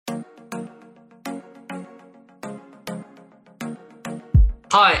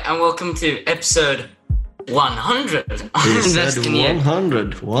Hi, and welcome to episode 100 of He Invest said in You.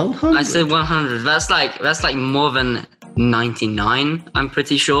 100. 100. I said 100. That's like more than 99. I'm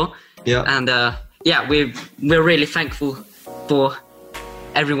pretty sure. Yeah. And we're really thankful for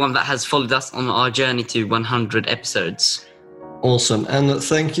everyone that has followed us on our journey to 100 episodes. Awesome. And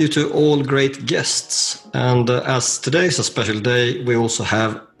thank you to all great guests. And as today is a special day, we also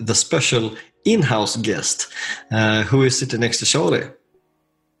have the special in-house guest who is sitting next to Charlie.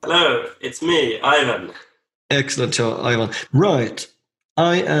 Hello, it's me, Ivan. Excellent, Ivan. Right.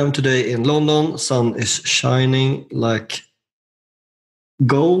 I am today in London. Sun is shining like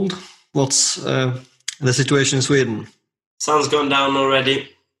gold. What's the situation in Sweden? Sun's gone down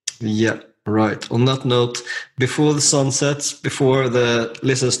already. Yeah, right. On that note, before the sun sets, before the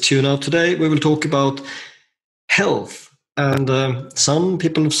listeners tune out today, we will talk about health. And some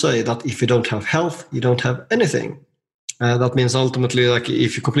people say that if you don't have health, you don't have anything. That means ultimately, like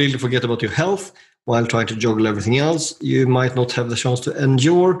if you completely forget about your health while trying to juggle everything else, you might not have the chance to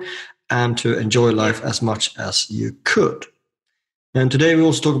endure and to enjoy life as much as you could. And today we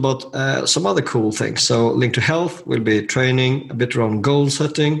also talk about some other cool things. So linked to health will be training, a bit around goal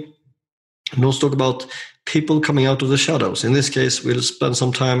setting, and also talk about people coming out of the shadows. In this case, we'll spend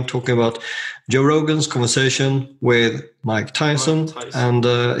some time talking about Joe Rogan's conversation with Mike Tyson. And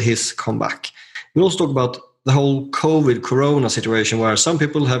his comeback. We'll also talk about the whole corona situation where some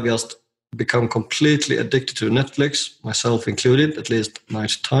people have just become completely addicted to Netflix, myself included, at least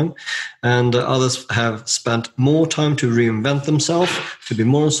night time, and others have spent more time to reinvent themselves, to be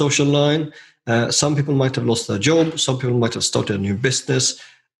more on social line. Some people might have lost their job, some people might have started a new business,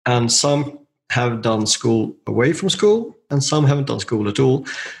 and some have done school away from school, and some haven't done school at all.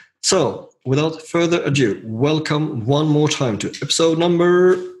 So, without further ado, welcome one more time to episode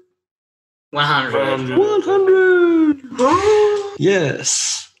number 100. 100!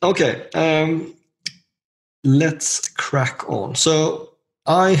 Yes. Okay. Let's crack on. So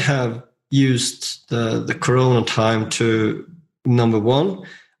I have used the corona time to, number one,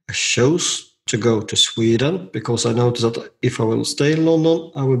 I chose to go to Sweden because I noticed that if I will stay in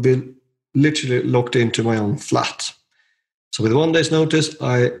London, I will be literally locked into my own flat. So with 1 day's notice,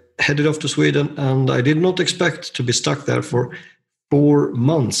 I headed off to Sweden, and I did not expect to be stuck there for 4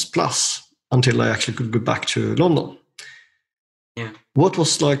 months plus until I actually could go back to London. Yeah. What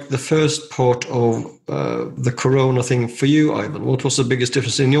was like the first part of the corona thing for you, Ivan? What was the biggest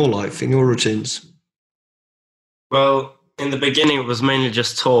difference in your life, in your routines? Well, in the beginning it was mainly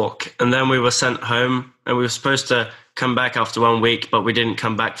just talk, and then we were sent home, and we were supposed to come back after 1 week, but we didn't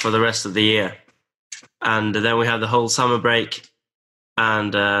come back for the rest of the year. And then we had the whole summer break,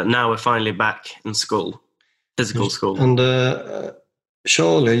 and now we're finally back in school, physical school. And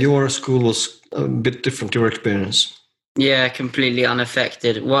Charlie, your school was a bit different, your experience. Yeah, completely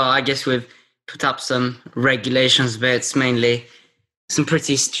unaffected. Well, I guess we've put up some regulations, but it's mainly some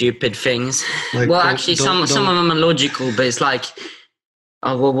pretty stupid things. Like, well, actually, some of them are logical, but it's like,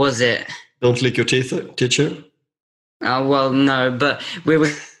 oh, what was it? Don't lick your teeth, teacher. Oh, well, no, but we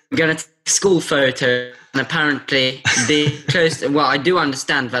were going to take a school photo, and apparently being close. Well, I do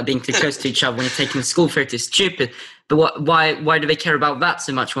understand that being too close to each other when you're taking a school photo is stupid. But why do they care about that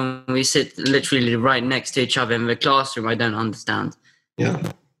so much when we sit literally right next to each other in the classroom? I don't understand.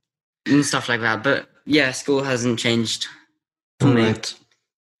 Yeah. And stuff like that. But yeah, school hasn't changed for me. Right.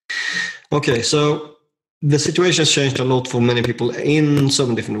 Okay, so the situation has changed a lot for many people in so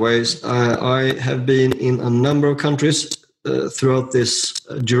many different ways. I have been in a number of countries throughout this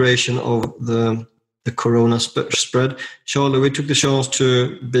duration of the corona spread. Charlie, we took the chance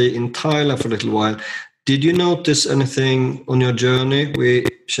to be in Thailand for a little while. Did you notice anything on your journey? We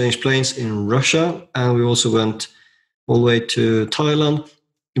changed planes in Russia, and we also went all the way to Thailand.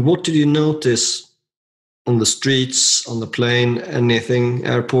 What did you notice on the streets, on the plane, anything,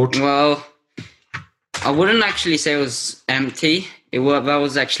 airport? Well, I wouldn't actually say it was empty. There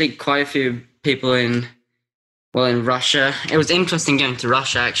was actually quite a few people in Russia. It was interesting going to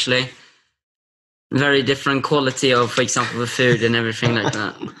Russia, actually. Very different quality of, for example, the food and everything like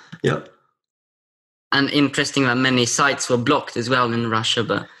that. Yeah. And interesting that many sites were blocked as well in Russia,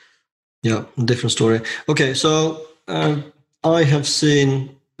 but... Yeah, different story. Okay, so I have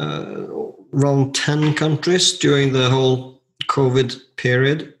seen around 10 countries during the whole COVID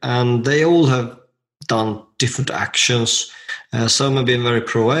period, and they all have done different actions. Some have been very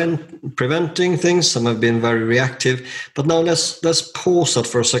preventing things, some have been very reactive. But now let's pause that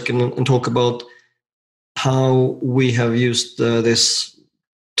for a second and talk about how we have used this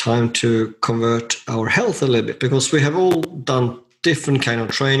time to convert our health a little bit, because we have all done different kind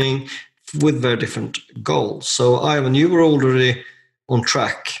of training with very different goals. So Ivan, you were already on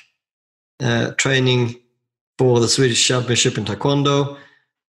track, training for the Swedish Championship in Taekwondo.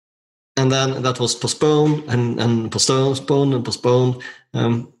 And then that was postponed and postponed.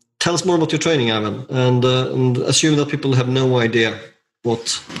 Tell us more about your training, Ivan, and assume that people have no idea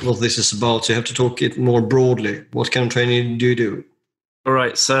what this is about. So you have to talk it more broadly. What kind of training do you do? All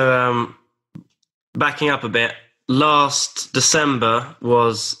right. So backing up a bit, last December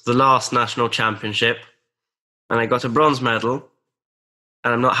was the last national championship, and I got a bronze medal,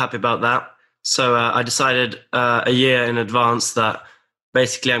 and I'm not happy about that. So I decided a year in advance that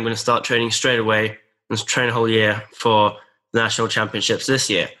basically I'm going to start training straight away and train a whole year for the national championships this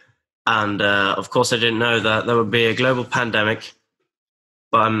year. And of course, I didn't know that there would be a global pandemic,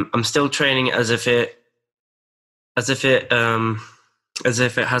 but I'm still training as if it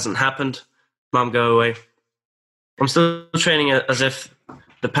hasn't happened. Mom, go away. I'm still training as if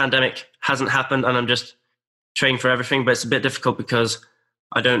the pandemic hasn't happened, and I'm just training for everything. But it's a bit difficult because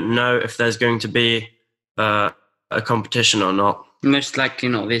I don't know if there's going to be a competition or not. Most likely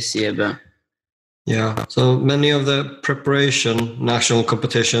not this year, but yeah. So many of the preparation national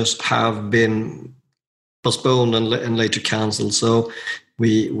competitions have been postponed and later cancelled. So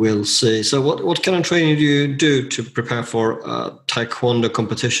we will see. So what kind of training do you do to prepare for a Taekwondo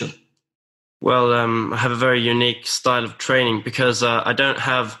competition? Well, I have a very unique style of training because I don't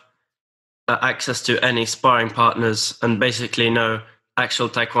have access to any sparring partners and basically no actual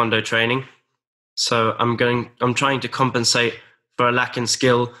Taekwondo training. So I'm trying to compensate for a lack in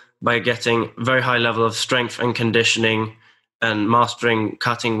skill by getting very high level of strength and conditioning and mastering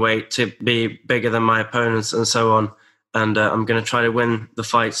cutting weight to be bigger than my opponents and so on. And I'm going to try to win the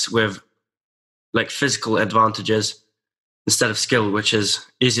fights with like physical advantages instead of skill, which is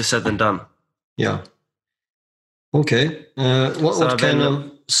easier said than done. Yeah. Okay. What kind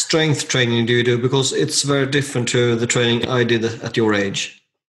of strength training do you do? Because it's very different to the training I did at your age.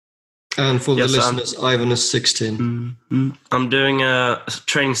 And for the listeners, Ivan is 16. Mm-hmm. I'm doing a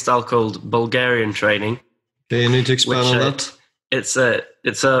training style called Bulgarian training. Okay, you need to expand on that. It's a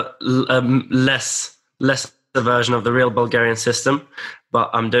less version of the real Bulgarian system, but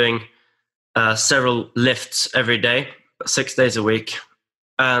I'm doing several lifts every day, 6 days a week,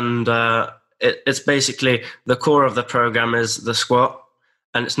 and it's basically the core of the program is the squat,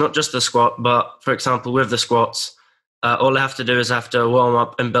 and it's not just the squat, but for example, with the squats. All I have to do is I have to warm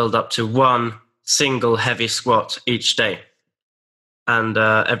up and build up to one single heavy squat each day. And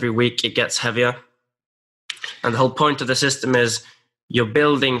every week it gets heavier. And the whole point of the system is you're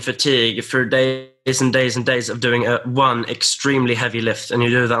building fatigue for days and days and days of doing one extremely heavy lift. And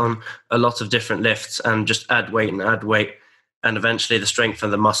you do that on a lot of different lifts and just add weight. And eventually the strength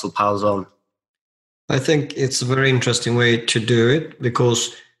and the muscle piles on. I think it's a very interesting way to do it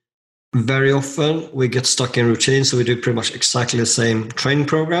because very often we get stuck in routine, so we do pretty much exactly the same training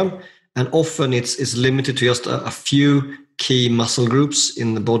program, and often it's limited to just a few key muscle groups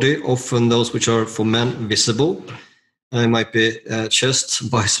in the body, often those which are for men visible. It might be chest,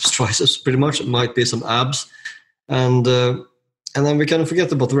 biceps, triceps, pretty much. It might be some abs, and then we kind of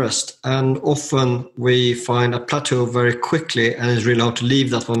forget about the rest. And often we find a plateau very quickly, and it's really hard to leave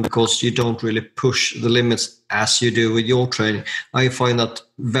that one because you don't really push the limits as you do with your training. I find that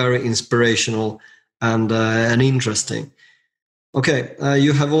very inspirational and interesting. Okay,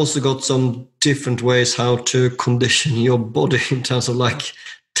 you have also got some different ways how to condition your body in terms of like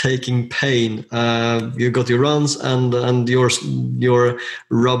taking pain. You got your runs and your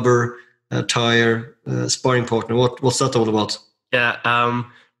rubber tire sparring partner. What's that all about? Yeah,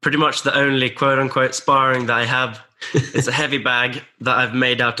 pretty much the only quote-unquote sparring that I have is a heavy bag that I've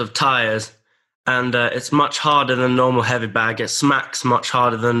made out of tires. And it's much harder than a normal heavy bag. It smacks much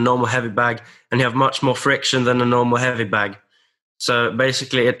harder than a normal heavy bag, and you have much more friction than a normal heavy bag. So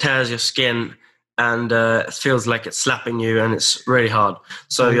basically it tears your skin and it feels like it's slapping you, and it's really hard.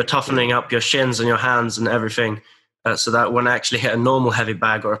 So you're toughening up your shins and your hands and everything so that when I actually hit a normal heavy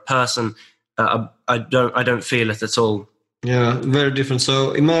bag or a person, I don't feel it at all. Yeah, very different.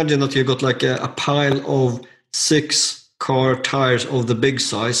 So imagine that you got like a pile of 6 car tires of the big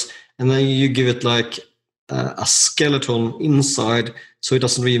size, and then you give it like a skeleton inside so it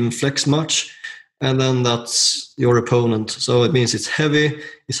doesn't even flex much. And then that's your opponent. So it means it's heavy,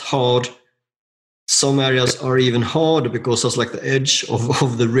 it's hard. Some areas are even harder because that's like the edge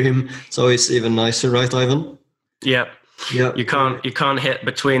of the rim. So it's even nicer, right, Ivan? Yeah. You can't hit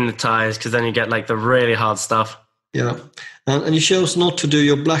between the tires because then you get like the really hard stuff. Yeah. And you chose not to do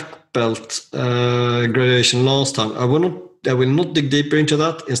your black belt graduation last time. I will not dig deeper into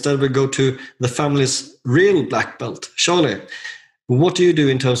that. Instead, we'll go to the family's real black belt. Charlie, what do you do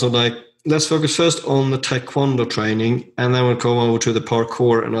in terms of like let's focus first on the taekwondo training, and then we'll come over to the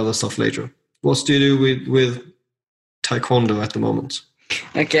parkour and other stuff later. What do you do with taekwondo at the moment?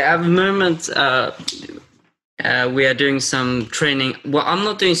 Okay, at the moment, we are doing some training. Well, I'm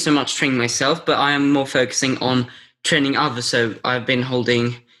not doing so much training myself, but I am more focusing on training others. So I've been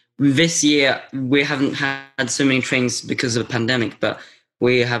holding, this year, we haven't had so many trainings because of the pandemic, but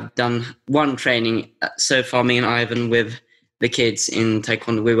we have done one training so far, me and Ivan, with the kids in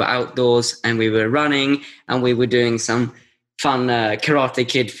taekwondo. We were outdoors and we were running and we were doing some fun Karate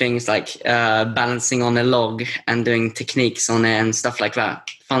Kid things like balancing on a log and doing techniques on it and stuff like that.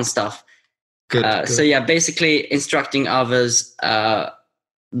 Fun stuff. Good. So yeah, basically instructing others,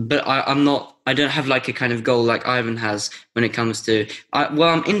 but I don't have like a kind of goal like Ivan has when it comes to,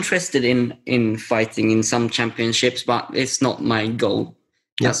 I'm interested in fighting in some championships, but it's not my goal.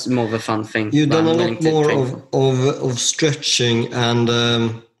 Yeah. That's more of a fun thing. You've done a lot more of stretching and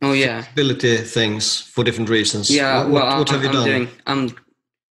flexibility things for different reasons. Yeah, what have you done?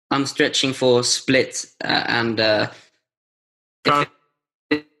 I'm stretching for split and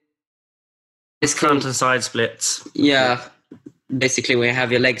it's front and side splits. Yeah, basically when you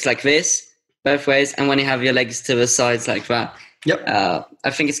have your legs like this, both ways, and when you have your legs to the sides like that. Yep. I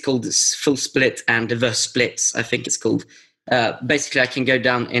think it's called full split and the splits, I think it's called. Basically, I can go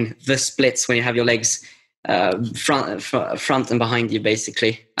down in the splits when you have your legs front and behind you,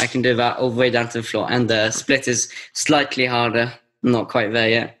 basically. I can do that all the way down to the floor. And the split is slightly harder. Not quite there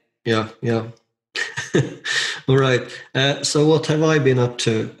yet. Yeah. All right. So what have I been up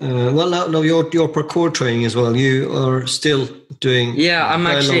to? Now your parkour training as well. You are still doing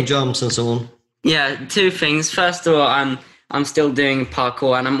long jumps and so on. Yeah, two things. First of all, I'm still doing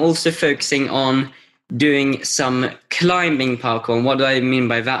parkour, and I'm also focusing on doing some climbing parkour. And what do I mean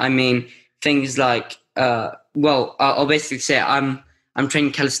by that? I mean things like, I'll basically say I'm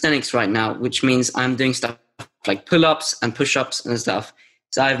training calisthenics right now, which means I'm doing stuff like pull-ups and push-ups and stuff.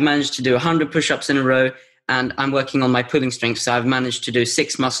 So I've managed to do 100 push-ups in a row, and I'm working on my pulling strength. So I've managed to do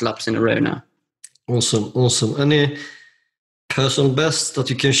 6 muscle-ups in a row now. Awesome. Any personal best that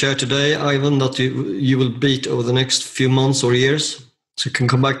you can share today, Ivan, that you will beat over the next few months or years? So you can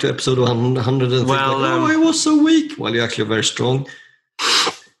come back to episode 100 and think I was so weak. Well, you're actually very strong.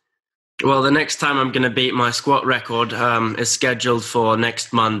 Well, the next time I'm going to beat my squat record is scheduled for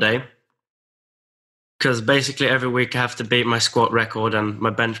next Monday. Because basically every week I have to beat my squat record and my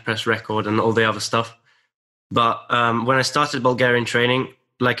bench press record and all the other stuff. But when I started Bulgarian training,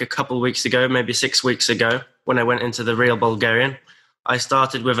 like a couple of weeks ago, maybe 6 weeks ago, when I went into the real Bulgarian, I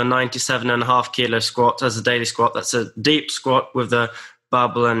started with a 97.5 kilo squat as a daily squat. That's a deep squat with the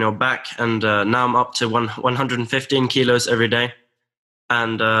barbell on your back. And now I'm up to 115 kilos every day.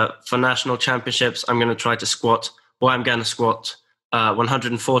 And for national championships, I'm going to try to squat,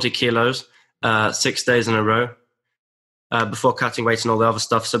 140 kilos 6 days in a row before cutting weight and all the other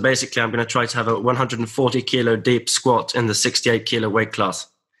stuff. So basically, I'm going to try to have a 140 kilo deep squat in the 68 kilo weight class.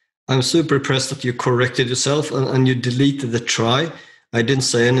 I'm super impressed that you corrected yourself and you deleted the try. I didn't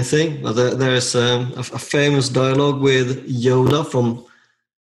say anything, but there's a famous dialogue with Yoda from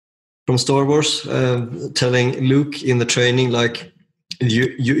Star Wars telling Luke in the training, like,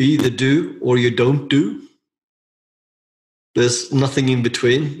 you either do or you don't do. There's nothing in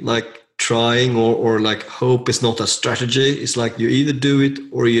between, like trying or like hope is not a strategy. It's like you either do it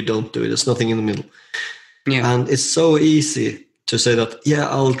or you don't do it. There's nothing in the middle. Yeah. And it's so easy to say that,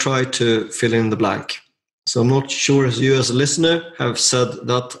 I'll try to fill in the blank. So I'm not sure if you as a listener have said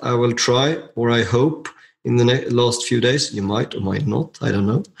that I will try, or I hope in the last few days. You might or might not. I don't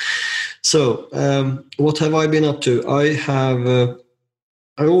know. So what have I been up to?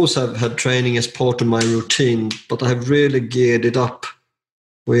 I always have had training as part of my routine, but I have really geared it up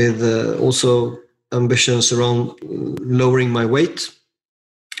with also ambitions around lowering my weight.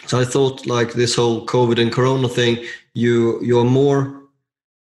 So I thought, like, this whole COVID and Corona thing, you're more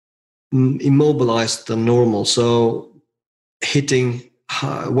immobilized than normal. So hitting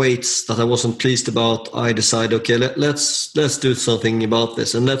weights that I wasn't pleased about, I decided, okay, let's do something about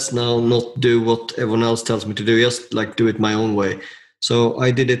this, and let's now not do what everyone else tells me to do, just like do it my own way. So I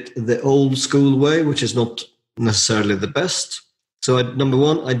did it the old school way, which is not necessarily the best. So number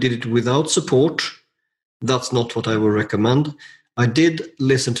one, I did it without support. That's not what I would recommend. I did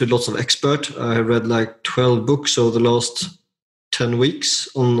listen to lots of experts. I read like 12 books over the last 10 weeks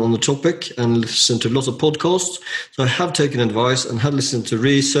on the topic and listened to lots of podcasts. So I have taken advice and have listened to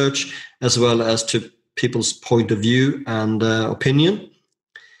research as well as to people's point of view and opinion.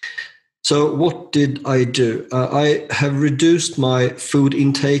 So what did I do? I have reduced my food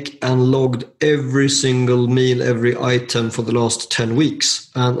intake and logged every single meal, every item for the last 10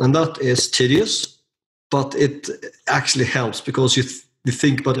 weeks. And that is tedious, but it actually helps because you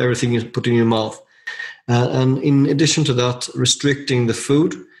think about everything you put in your mouth. And in addition to that, restricting the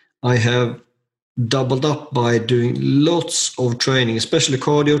food, I have doubled up by doing lots of training, especially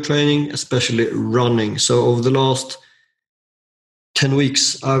cardio training, especially running. So over the last 10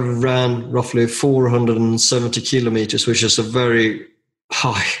 weeks, I've ran roughly 470 kilometers, which is a very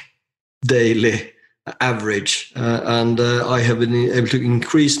high daily average. And I have been able to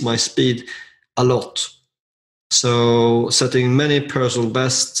increase my speed a lot. So setting many personal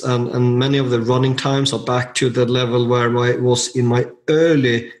bests, and many of the running times are back to the level where I was in my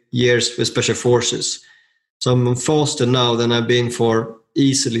early years with Special Forces. So I'm faster now than I've been for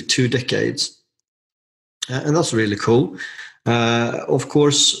easily 2 decades. And that's really cool. Of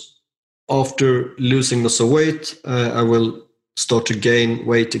course, after losing lots of weight, I will start to gain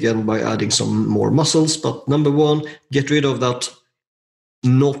weight again by adding some more muscles. But number one, get rid of that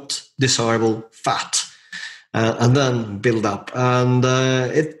not desirable fat, and then build up. And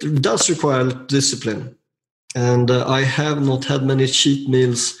it does require discipline. And I have not had many cheat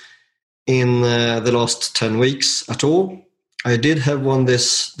meals in the last 10 weeks at all. I did have one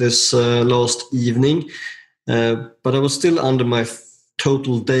this last evening, but I was still under my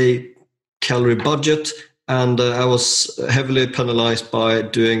total day calorie budget, and I was heavily penalized by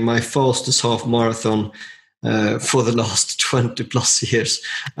doing my fastest half marathon for the last 20 plus years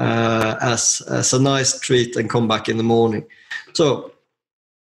as a nice treat and come back in the morning. So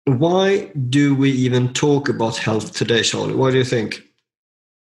why do we even talk about health today, Charlie? What do you think?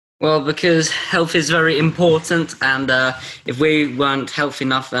 Well, because health is very important, and if we weren't healthy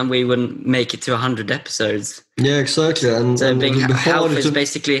enough, then we wouldn't make it to 100 episodes. Yeah, exactly. And so being health is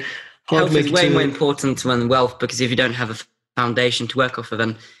basically health is way more important than wealth, because if you don't have a foundation to work off of,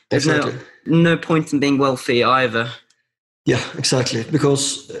 then there's no point in being wealthy either. Yeah, exactly.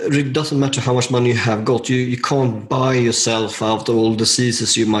 Because it doesn't matter how much money you have got. You can't buy yourself out of all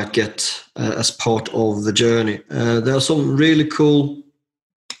diseases you might get as part of the journey. There are some really cool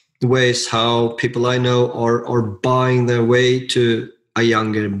ways how people I know are buying their way to a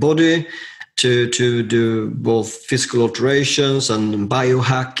younger body, to do both physical alterations and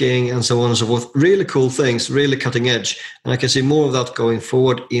biohacking and so on and so forth. Really cool things, really cutting edge. And I can see more of that going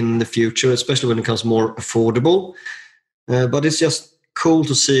forward in the future, especially when it becomes more affordable. But it's just cool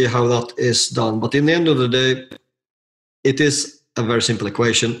to see how that is done. But in the end of the day, it is a very simple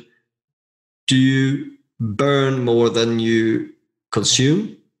equation. Do you burn more than you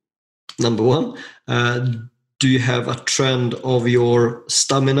consume? Number one. Do you have a trend of your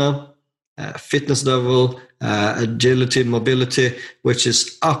stamina, fitness level, agility, mobility, which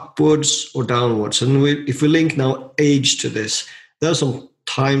is upwards or downwards? And if we link now age to this, there are some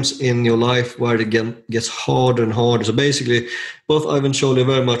times in your life where it gets harder and harder. So basically, both Ivan and Charlie are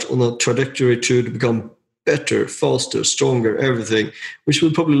very much on a trajectory to become better, faster, stronger, everything, which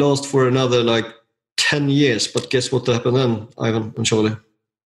will probably last for another 10 years. But guess what happened then, Ivan and Charlie?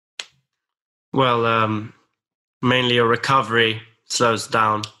 Well, mainly your recovery slows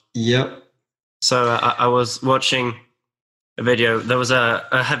down. Yeah. So I was watching a video. There was a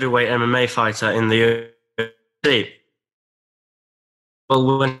heavyweight MMA fighter in the UFC.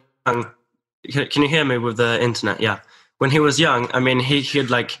 Well, when can you hear me with the internet? Yeah. When he was young, I mean, he'd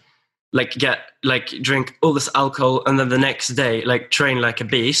drink all this alcohol, and then the next day train like a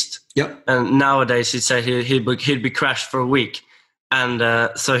beast. Yeah. And nowadays he'd say he'd be crashed for a week. And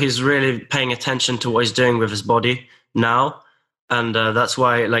so he's really paying attention to what he's doing with his body now. And that's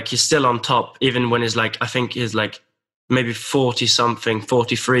why he's still on top, even when he's I think he's maybe 40 something,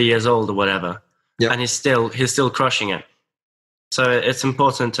 43 years old or whatever. Yeah. And he's still crushing it. So it's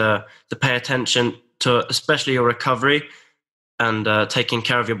important to pay attention to especially your recovery and taking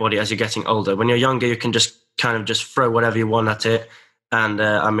care of your body as you're getting older. When you're younger, you can just kind of just throw whatever you want at it. And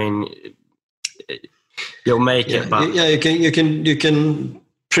I mean, you'll make it. But yeah, you can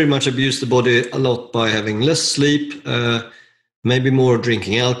pretty much abuse the body a lot by having less sleep, maybe more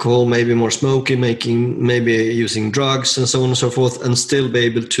drinking alcohol, maybe more smoking, maybe using drugs and so on and so forth, and still be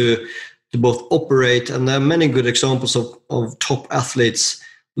able to both operate. And there are many good examples of top athletes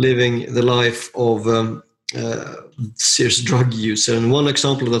living the life of serious drug use. And one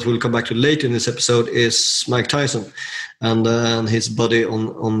example that we'll come back to later in this episode is Mike Tyson and his buddy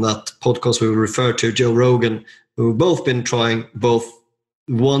on that podcast we will refer to, Joe Rogan, who've both been trying both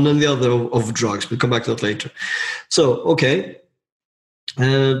one and the other of drugs. We'll come back to that later. So, okay.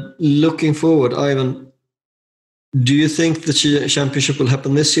 Looking forward, Ivan, Do you think the championship will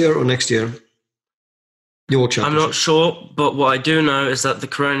happen this year or next year? Your championship. I'm not sure, but what I do know is that the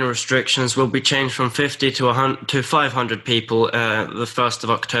corona restrictions will be changed from 50 to 500 people the 1st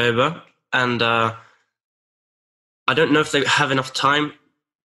of October. And I don't know if they have enough time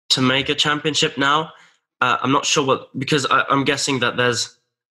to make a championship now. I'm not sure because I'm guessing that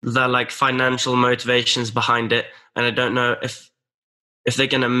there are like financial motivations behind it. And I don't know if they're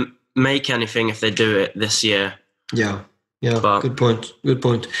going to make anything if they do it this year. Yeah, good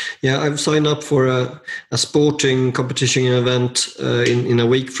point. Yeah, I've signed up for a sporting competition event in a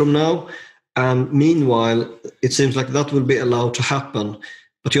week from now. And meanwhile, it seems like that will be allowed to happen.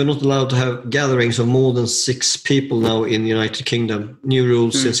 But you're not allowed to have gatherings of more than 6 people now in the United Kingdom. New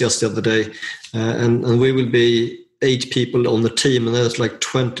rules since just the other day. And we will be 8 people on the team, and there's like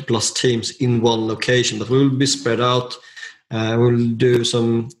 20 plus teams in one location. But we will be spread out. We'll do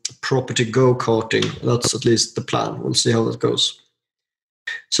some property go-karting. That's at least the plan. We'll see how that goes.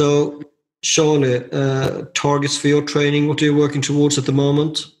 So, Charlie, targets for your training, what are you working towards at the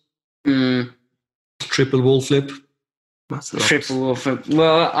moment? Triple wall flip? Triple wall flip.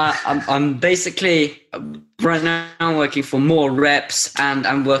 Well, I'm basically, right now I'm working for more reps, and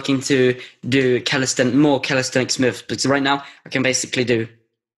I'm working to do more calisthenics moves. Because right now I can basically do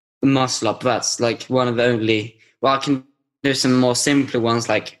muscle up. That's like one of the only... Well, I can do some more simpler ones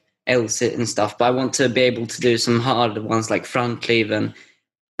like L-sit and stuff, but I want to be able to do some harder ones like front cleave and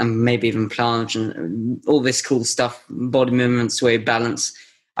maybe even planche and all this cool stuff, body movements, weight balance.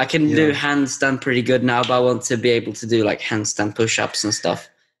 I can do handstand pretty good now, but I want to be able to do like handstand push-ups and stuff.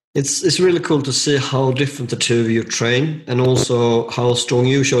 It's really cool to see how different the two of you train, and also how strong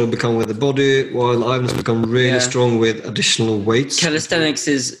you should become with the body, while I've become really strong with additional weights. Calisthenics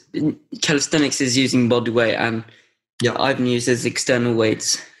is using body weight, and I've used as external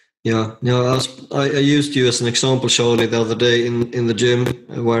weights. Yeah. I used you as an example, Charlie, the other day in the gym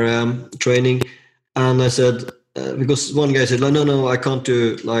where I'm training, and I said, because one guy said, no, I can't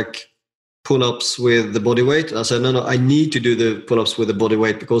do like pull-ups with the body weight. I said, no, I need to do the pull-ups with the body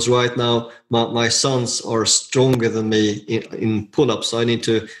weight, because right now my sons are stronger than me in pull-ups, so I need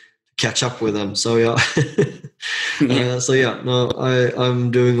to catch up with them. So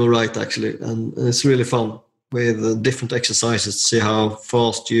I'm doing all right actually, and it's really fun with different exercises to see how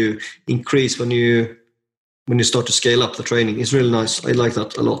fast you increase when you start to scale up the training. It's really nice. I like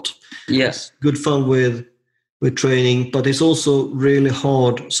that a lot. Yes. Good fun with training, but it's also really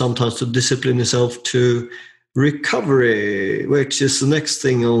hard sometimes to discipline yourself to recovery, which is the next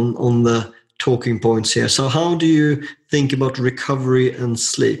thing on the talking points here. So how do you think about recovery and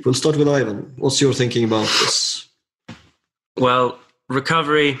sleep? We'll start with Ivan. What's your thinking about this? Well,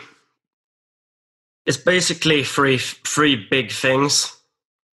 recovery is basically three big things.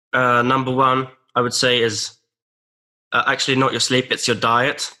 Number one, I would say, is actually not your sleep, it's your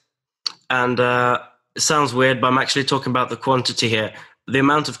diet. And it sounds weird, but I'm actually talking about the quantity here. The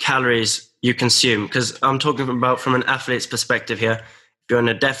amount of calories you consume, because I'm talking about from an athlete's perspective here. If you're in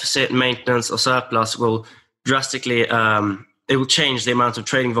a deficit, maintenance, or surplus, will drastically, it will change the amount of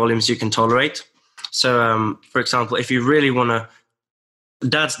training volumes you can tolerate. So, for example, if you really want to,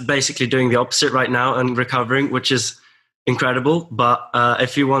 Dad's basically doing the opposite right now and recovering, which is incredible. But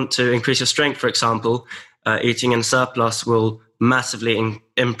if you want to increase your strength, for example, eating in surplus will massively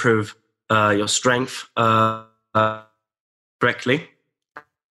improve your strength correctly.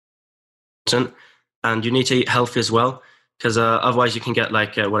 And you need to eat healthy as well, because otherwise you can get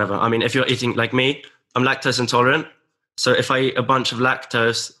like whatever. I mean, if you're eating like me, I'm lactose intolerant. So if I eat a bunch of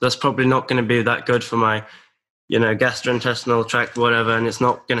lactose, that's probably not going to be that good for my, gastrointestinal tract, whatever, and it's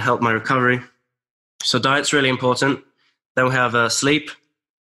not going to help my recovery. So diet's really important. Then we have sleep,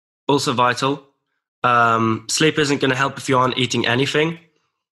 also vital. Sleep isn't going to help if you aren't eating anything,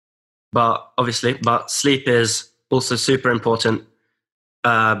 but sleep is also super important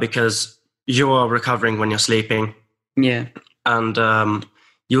because you are recovering when you're sleeping. Yeah. And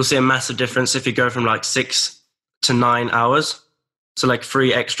you'll see a massive difference if you go from like 6 to 9 hours, so like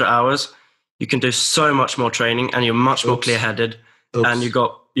 3 extra hours. You can do so much more training, and you're much more clear-headed. And you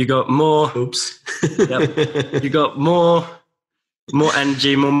got more. You got more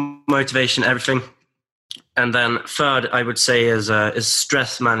energy, more motivation, everything. And then third, I would say is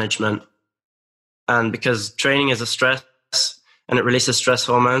stress management. And because training is a stress, and it releases stress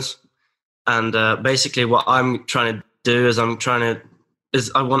hormones. And basically, what I'm trying to do is I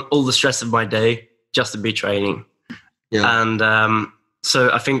want all the stress of my day just to be training. Yeah. And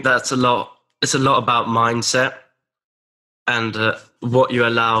so I think that's a lot. It's a lot about mindset and what you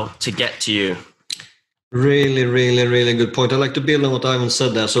allow to get to you. Really, really, really good point. I like to build on what Ivan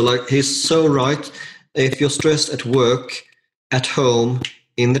said there. So like, he's so right. if you're stressed at work, at home,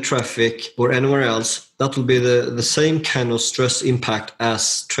 in the traffic, or anywhere else, that will be the same kind of stress impact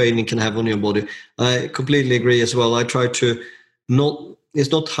as training can have on your body. I completely agree as well. I try to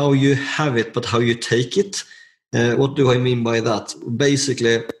it's not how you have it, but how you take it. What do I mean by that?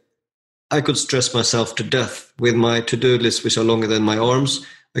 Basically, I could stress myself to death with my to-do lists, which are longer than my arms.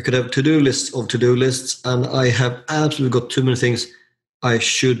 I could have to-do lists of to-do lists, and I have absolutely got too many things I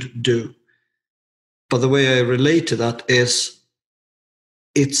should do. But the way I relate to that is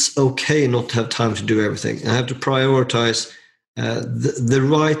it's okay not to have time to do everything. I have to prioritize the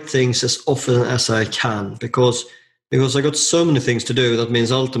right things as often as I can, because I got so many things to do. That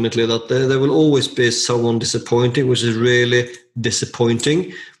means ultimately that there will always be someone disappointing, which is really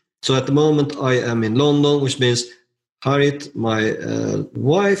disappointing. So at the moment I am in London, which means Harriet, my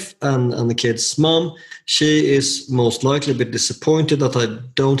wife, and the kid's mom, she is most likely a bit disappointed that I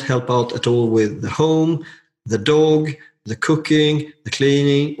don't help out at all with the home, the dog, the cooking, the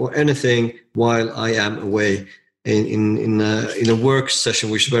cleaning, or anything while I am away in a work session,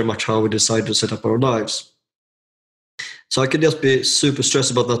 which is very much how we decide to set up our lives. So I could just be super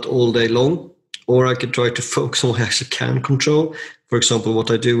stressed about that all day long, or I could try to focus on what I actually can control. For example,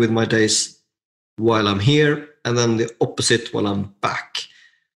 what I do with my days while I'm here, and then the opposite while I'm back.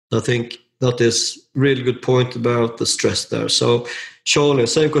 I think that is a really good point about the stress there. So, Charlie,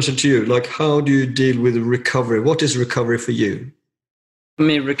 same question to you. Like, how do you deal with recovery? What is recovery for you? For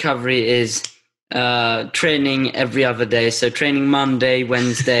me, recovery is training every other day. So training Monday,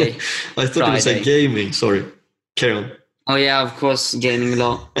 Wednesday, I thought you were saying gaming. Sorry. Carry on. Oh, yeah, of course, gaming a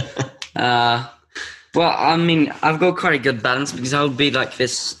lot. Well, I mean, I've got quite a good balance because I would be like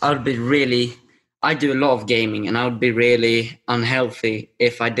this. I do a lot of gaming, and I would be really unhealthy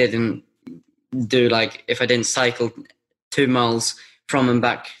if I didn't cycle 2 miles from and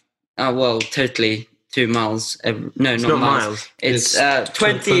back. Totally 2 miles. No, not miles. It's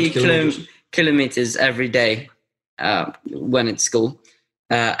 20 kilometers every day when it's school,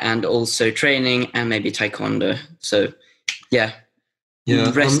 and also training and maybe taekwondo. So, yeah.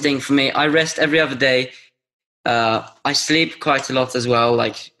 Resting for me. I rest every other day. I sleep quite a lot as well,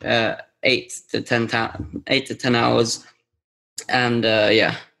 like 8 to 10 hours. And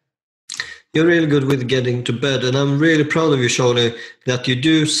yeah. You're really good with getting to bed, and I'm really proud of you, Charlie, that you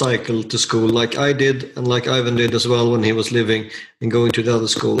do cycle to school like I did and like Ivan did as well when he was living and going to the other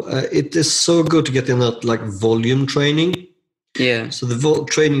school. It is so good to get in that like volume training. Yeah. So the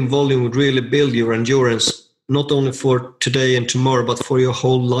training volume would really build your endurance, not only for today and tomorrow, but for your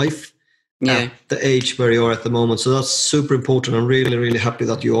whole life. Yeah. At the age where you are at the moment. So that's super important. I'm really, really happy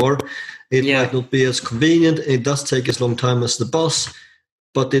that you are. It might not be as convenient. It does take as long time as the bus,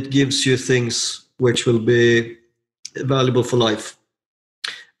 but it gives you things which will be valuable for life.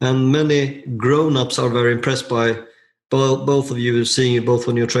 And many grown-ups are very impressed by both of you, seeing you both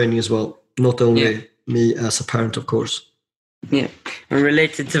on your training as well. Not only me as a parent, of course. Yeah. And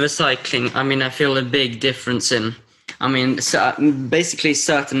related to the cycling, I mean, I feel a big difference in, basically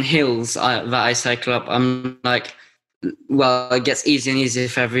certain hills that I cycle up, I'm like, well, it gets easier and easier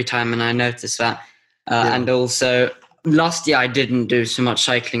for every time, and I notice that. And also, last year I didn't do so much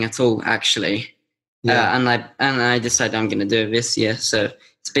cycling at all, actually. And I decided I'm going to do it this year. So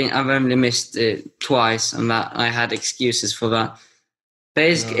I've only missed it twice, and that I had excuses for that. But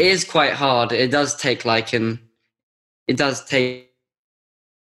it is quite hard. It does take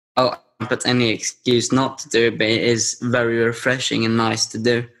but any excuse not to do it, but it is very refreshing and nice to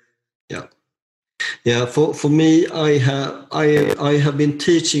do. Yeah. For me, I have been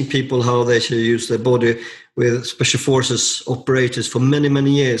teaching people how they should use their body with special forces operators for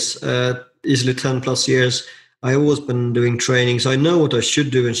many years, easily 10 plus years. I've always been doing training, so I know what I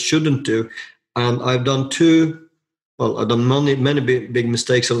should do and shouldn't do. And I've done many big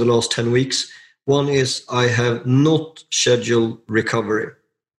mistakes over the last 10 weeks. One is I have not scheduled recovery.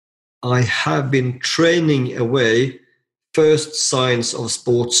 I have been training away first signs of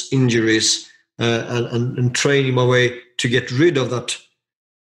sports injuries and training my way to get rid of that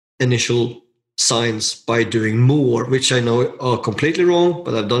initial signs by doing more, which I know are completely wrong,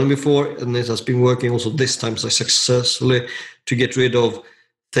 but I've done it before, and it has been working also this time so successfully to get rid of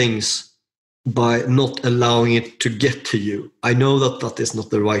things by not allowing it to get to you. I know that is not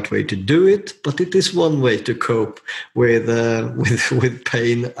the right way to do it, but it is one way to cope with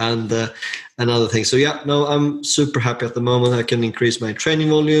pain and other things. So I'm super happy at the moment. I can increase my training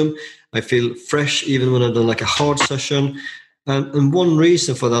volume. I feel fresh even when I've done like a hard session. And one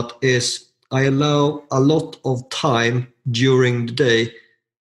reason for that is I allow a lot of time during the day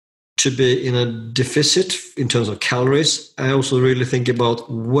to be in a deficit in terms of calories. I also really think about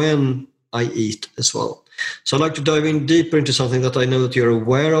when I eat as well. So I'd like to dive in deeper into something that I know that you're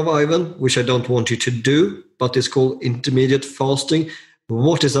aware of, Ivan, which I don't want you to do, but it's called intermediate fasting.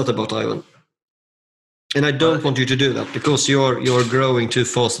 What is that about, Ivan? And I don't want you to do that because you're growing too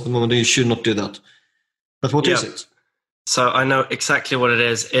fast at the moment and you should not do that. But what is it? So I know exactly what it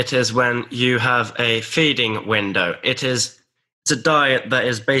is. It is when you have a feeding window. It's a diet that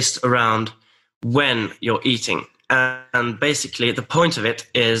is based around when you're eating. And basically the point of it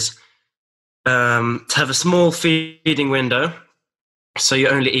is to have a small feeding window. So you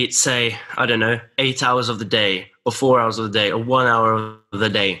only eat, say, 8 hours of the day or 4 hours of the day or 1 hour of the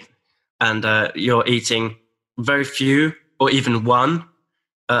day. And you're eating very few or even one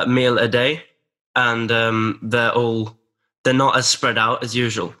meal a day. And they're not as spread out as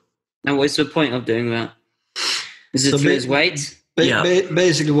usual. And what's the point of doing that? Is it to lose weight?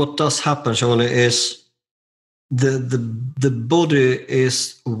 Basically what does happen, Charlie, is the body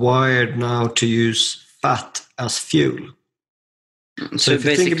is wired now to use fat as fuel. So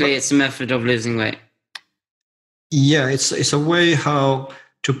basically it's a method of losing weight. Yeah, it's a way how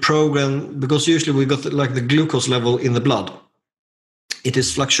to program, because usually we got like the glucose level in the blood. It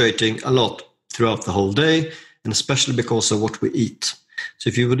is fluctuating a lot throughout the whole day, and especially because of what we eat. So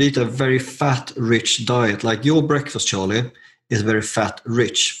if you would eat a very fat-rich diet, like your breakfast, Charlie, is very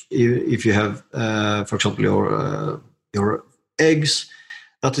fat-rich. If you have, for example, your eggs,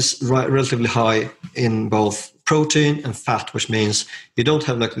 that is relatively high in both protein and fat, which means you don't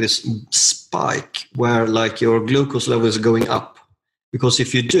have like this spike where like your glucose level is going up. Because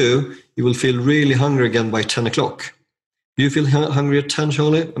if you do, you will feel really hungry again by 10 o'clock. Do you feel hungry at 10,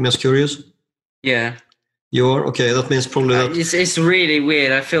 Charlie? I'm just curious. Yeah. You are? Okay, that means probably that... It's really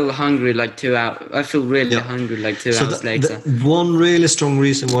weird. I feel hungry like 2 hours. I feel really hungry like 2 hours later. One really strong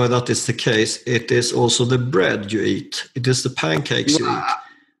reason why that is the case, it is also the bread you eat. It is the pancakes you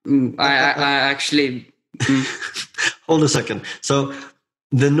eat. I actually... Hold a second. So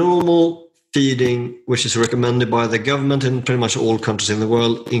the normal feeding, which is recommended by the government in pretty much all countries in the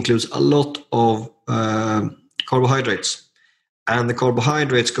world, includes a lot of carbohydrates. And the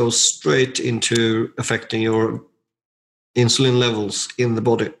carbohydrates go straight into affecting your insulin levels in the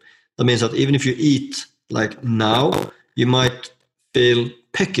body. That means that even if you eat like now, you might feel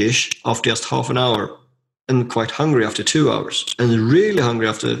peckish after just half an hour and quite hungry after 2 hours and really hungry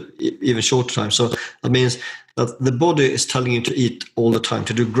after even shorter time. So that means that the body is telling you to eat all the time,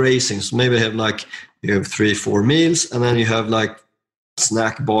 to do grazing. So maybe you have 3-4 meals and then you have like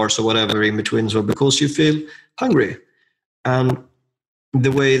snack bars or whatever in between. So because you feel hungry. And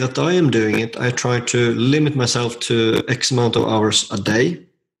the way that I am doing it, I try to limit myself to X amount of hours a day.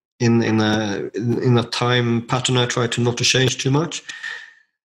 In a time pattern, I try to not to change too much.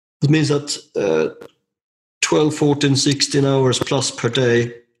 It means that 12, 14, 16 hours plus per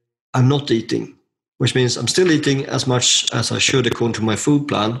day, I'm not eating, which means I'm still eating as much as I should according to my food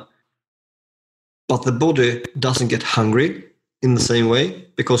plan, but the body doesn't get hungry in the same way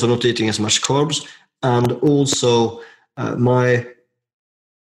because I'm not eating as much carbs, and also my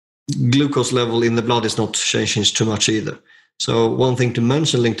glucose level in the blood is not changing too much either. So one thing to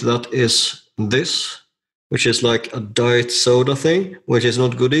mention linked to that is this, which is like a diet soda thing, which is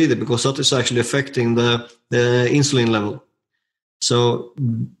not good either because that is actually affecting the insulin level. So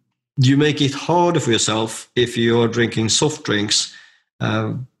you make it harder for yourself if you are drinking soft drinks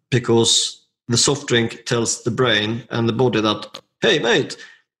because the soft drink tells the brain and the body that, hey, mate,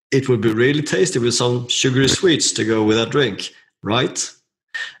 it would be really tasty with some sugary sweets to go with that drink, right?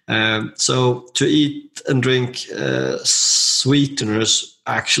 So to eat and drink sweeteners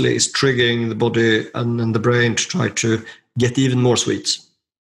actually is triggering the body and the brain to try to get even more sweets.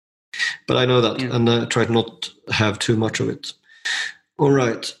 But I know that, and I try to not have too much of it. All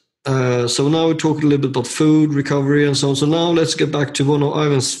right. So now we talked a little bit about food, recovery, and so on. So now let's get back to one of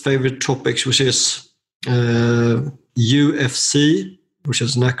Ivan's favorite topics, which is UFC, which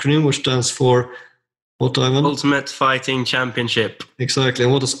is an acronym, which stands for what, Ivan? Ultimate Fighting Championship. Exactly.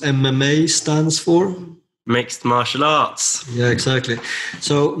 And what does MMA stands for? Mixed martial arts. Yeah, exactly.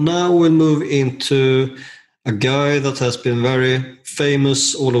 So now we'll move into a guy that has been very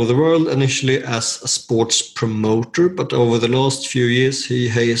famous all over the world, initially as a sports promoter, but over the last few years, he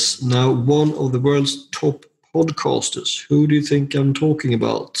is now one of the world's top podcasters. Who do you think I'm talking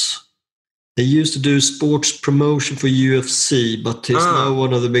about? He used to do sports promotion for UFC, but he's now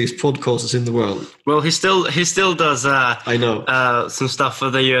one of the biggest podcasters in the world. Well, he still does. I know some stuff for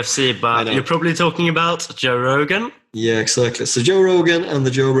the UFC, but you're probably talking about Joe Rogan. Yeah, exactly. So Joe Rogan and the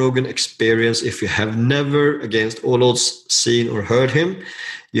Joe Rogan Experience. If you have never, against all odds, seen or heard him,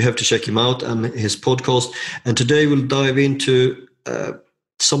 you have to check him out and his podcast. And today we'll dive into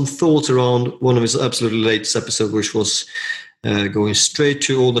some thoughts around one of his absolutely latest episodes, which was going straight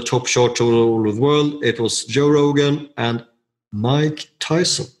to all the top charts all over the world. It was Joe Rogan and Mike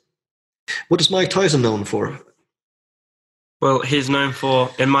Tyson. What is Mike Tyson known for? Well, he's known for,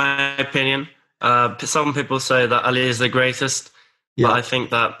 in my opinion, some people say that Ali is the greatest, but I think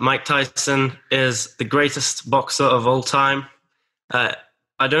that Mike Tyson is the greatest boxer of all time.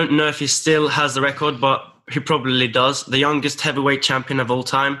 I don't know if he still has the record, but he probably does. The youngest heavyweight champion of all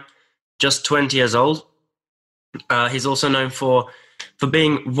time, just 20 years old. He's also known for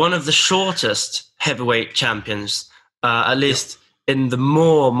being one of the shortest heavyweight champions, at least in the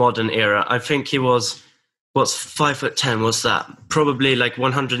more modern era. I think he was, 5'10", what's that? Probably like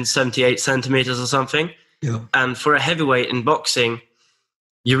 178 centimeters or something. Yeah. And for a heavyweight in boxing,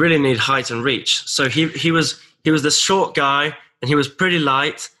 you really need height and reach. So he was this short guy, and he was pretty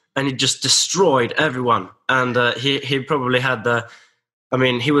light, and he just destroyed everyone. And he probably had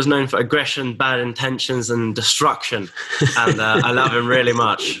he was known for aggression, bad intentions, and destruction. And I love him really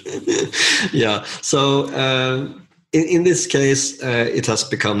much. Yeah. So in this case, it has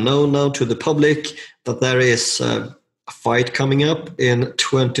become known now to the public that there is a fight coming up in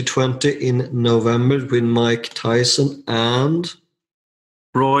 2020 in November between Mike Tyson and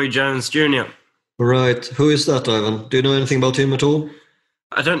Roy Jones Jr. Right. Who is that, Ivan? Do you know anything about him at all?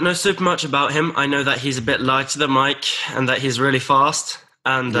 I don't know super much about him. I know that he's a bit lighter than Mike and that he's really fast.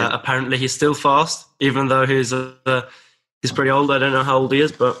 And apparently he's still fast, even though he's pretty old. I don't know how old he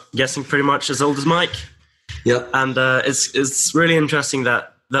is, but guessing pretty much as old as Mike. Yeah. And it's really interesting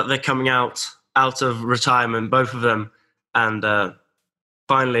that they're coming out of retirement, both of them, and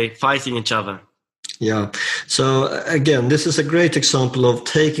finally fighting each other. Yeah. So again, this is a great example of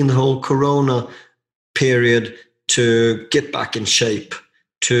taking the whole Corona period to get back in shape,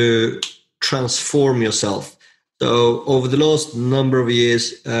 to transform yourself. So over the last number of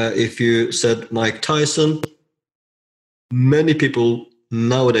years, if you said Mike Tyson, many people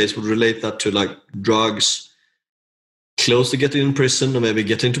nowadays would relate that to like drugs, close to getting in prison or maybe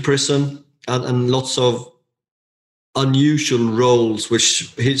getting to prison, and lots of unusual roles,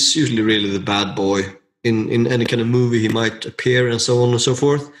 which he's usually really the bad boy in any kind of movie he might appear and so on and so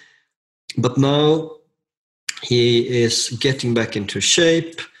forth. But now he is getting back into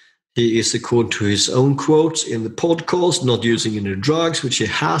shape. He is, according to his own quotes in the podcast, not using any drugs, which he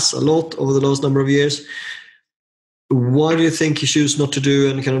has a lot over the last number of years. Why do you think he chooses not to do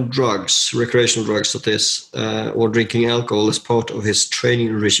any kind of drugs, recreational drugs that is, or drinking alcohol as part of his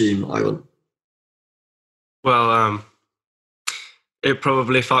training regime, Ivan? Well, it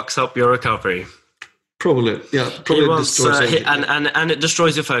probably fucks up your recovery. Probably, yeah. Probably destroys and it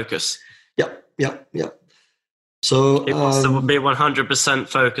destroys your focus. Yeah. So it wants to be 100%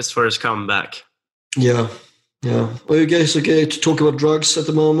 focused for his comeback. Yeah. Are you guys okay to talk about drugs at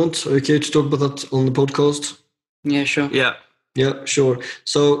the moment? Are you okay to talk about that on the podcast? Yeah, sure. Yeah, sure.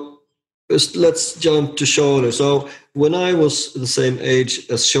 So let's jump to Charlie. So when I was the same age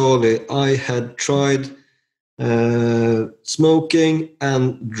as Charlie, I had tried smoking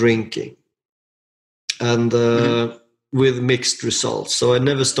and drinking, and with mixed results. So I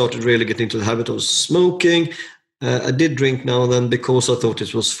never started really getting into the habit of smoking. I did drink now and then because I thought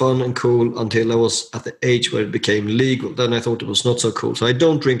it was fun and cool until I was at the age where it became legal. Then I thought it was not so cool. So I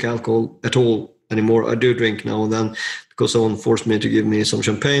don't drink alcohol at all anymore. I do drink now and then because someone forced me to give me some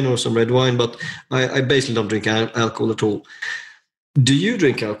champagne or some red wine, but I basically don't drink alcohol at all. Do you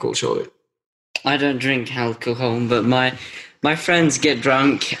drink alcohol, Charlie? I don't drink alcohol, but my friends get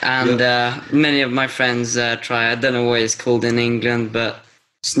drunk, and many of my friends try. I don't know what it's called in England, but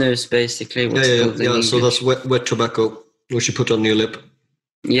snus, basically. What's called in English. So that's wet tobacco, which you put on your lip.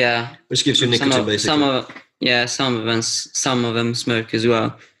 Yeah, which gives you nicotine, basically. Some of them smoke as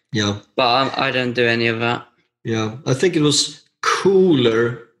well. Yeah, but I don't do any of that. Yeah, I think it was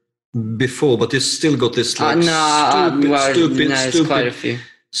cooler before, but it's still got this like stupid, quite a few.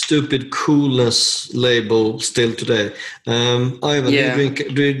 Stupid coolness label still today. Ivan,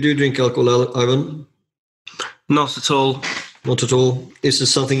 do you drink alcohol, Ivan? Not at all. Not at all. Is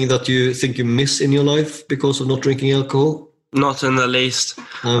this something that you think you miss in your life because of not drinking alcohol? Not in the least.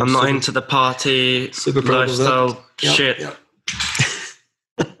 I'm not into the party lifestyle shit.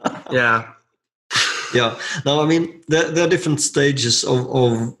 Yeah. Yeah. Now, I mean, there are different stages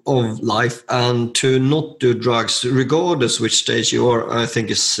of life, and to not do drugs, regardless which stage you are, I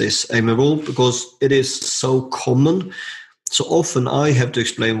think is amiable because it is so common. So often I have to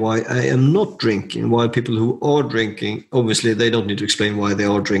explain why I am not drinking, while people who are drinking, obviously they don't need to explain why they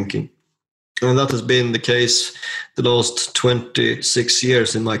are drinking. And that has been the case the last 26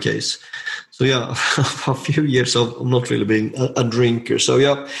 years in my case. So yeah, a few years of not really being a drinker. So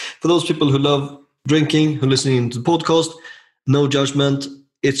yeah, for those people who love drinking, who are listening to the podcast, no judgment.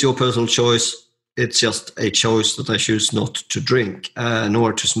 It's your personal choice. It's just a choice that I choose not to drink,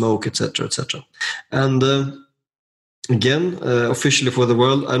 nor to smoke, etc., etc. And again, officially for the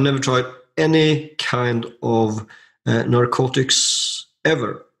world, I've never tried any kind of narcotics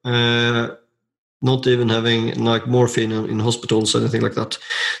ever. Not even having like morphine in hospitals or anything like that.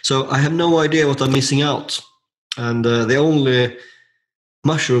 So I have no idea what I'm missing out. And the only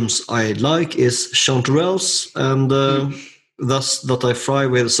mushrooms I like is chanterelles, and thus that I fry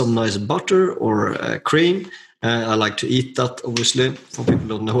with some nice butter or cream. I like to eat that, obviously, for people who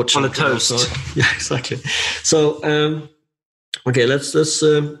don't know what on a chanterelles toast. are. Yeah, exactly. So, okay,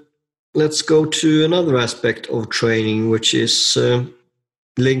 let's go to another aspect of training, which is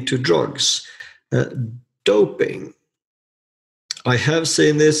linked to drugs. Doping. I have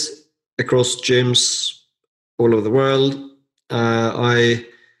seen this across gyms all over the world. I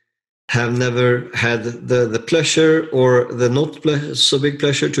have never had the pleasure or the not so big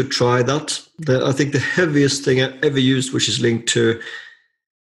pleasure to try that. I think the heaviest thing I ever used, which is linked to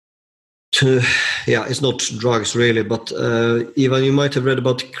it's not drugs really, but Ivan, you might have read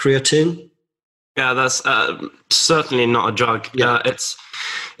about creatine. Yeah, that's certainly not a drug. Yeah.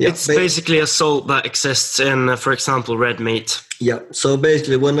 It's basically a salt that exists in, for example, red meat. Yeah. So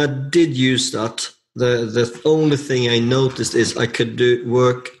basically, when I did use that, the only thing I noticed is I could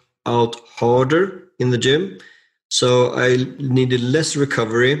work out harder in the gym. So I needed less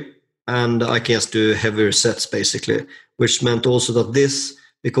recovery, and I can just do heavier sets basically, which meant also that this,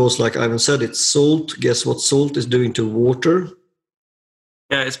 because like Ivan said, it's salt. Guess what salt is doing to water?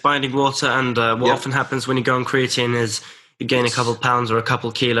 Yeah, it's binding water, and what often happens when you go on creatine is you gain a couple pounds or a couple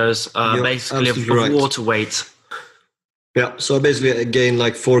kilos, basically of water weight. Yeah, so basically I gained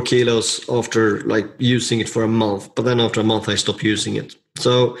like 4 kilos after like using it for a month, but then after a month I stopped using it.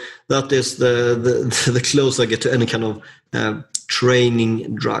 So that is the close I get to any kind of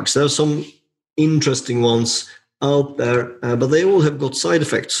training drugs. There are some interesting ones out there, but they all have got side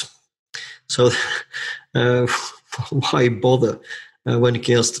effects. So why bother? When you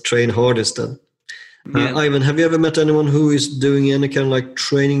can just train hard instead. Ivan, have you ever met anyone who is doing any kind of like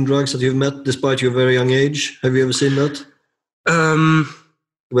training drugs that you've met despite your very young age? Have you ever seen that? No.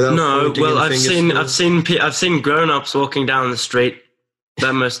 Well, I've seen grown-ups walking down the street.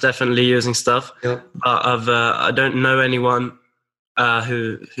 They're most definitely using stuff. Yeah. But I don't know anyone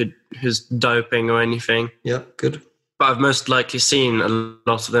who's doping or anything. Yeah, good. But I've most likely seen a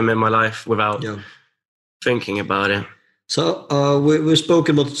lot of them in my life without thinking about it. So we've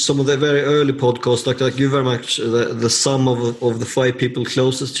spoken about some of the very early podcasts, like you very much the sum of the 5 people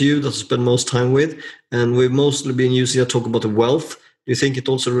closest to you that you spend most time with, and we've mostly been using to talk about the wealth. Do you think it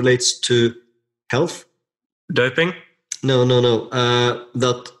also relates to health? Doping? No.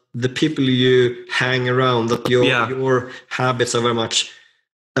 That the people you hang around, that your habits are very much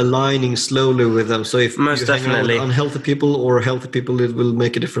aligning slowly with them. So if most you definitely hang around unhealthy people or healthy people, it will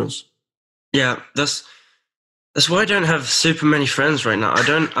make a difference. Yeah, That's why I don't have super many friends right now.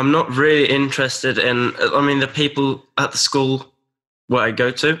 I'm not really interested in, the people at the school where I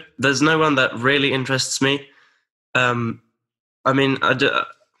go to. There's no one that really interests me. I don't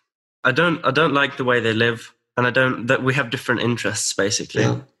like the way they live, and that we have different interests basically.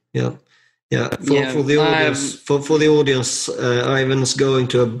 Yeah. For the audience, Ivan's going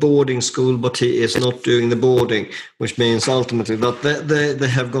to a boarding school, but he is not doing the boarding, which means ultimately that they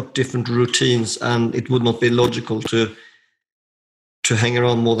have got different routines, and it would not be logical to hang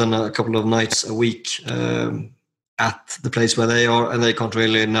around more than a couple of nights a week at the place where they are, and they can't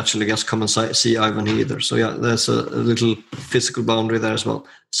really naturally just come and see Ivan either. So yeah, there's a little physical boundary there as well.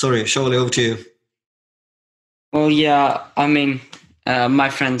 Sorry, Charlie, over to you. Well, yeah, my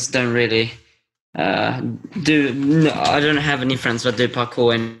friends don't really I don't have any friends that do parkour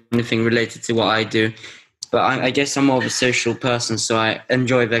or anything related to what I do, but I guess I'm more of a social person, so I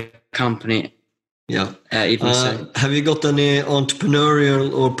enjoy their company. Yeah. So. Have you got any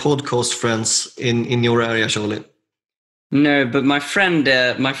entrepreneurial or podcast friends in your area, Charlie? No, but my friend,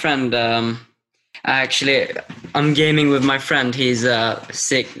 actually, I'm gaming with my friend. He's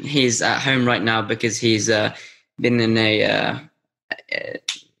sick. He's at home right now because he's been in a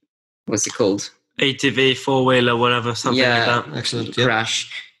what's it called? ATV, 4-wheeler, whatever, something like that. Excellent. Crash.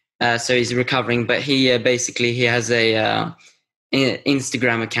 So he's recovering, but he basically he has a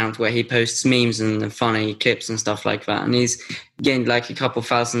Instagram account where he posts memes and funny clips and stuff like that, and he's gained like a couple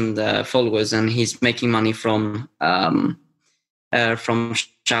thousand followers, and he's making money from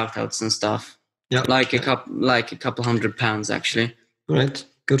shout outs and stuff. Yeah, like a couple £100 actually. Right.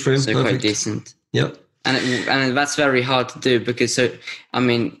 Good for him. So Perfect. quite decent. Yeah. And that's very hard to do because,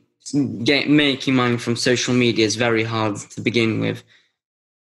 making money from social media is very hard to begin with.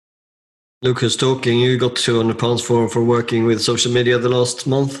 Lucas, talking, you got £200 for working with social media the last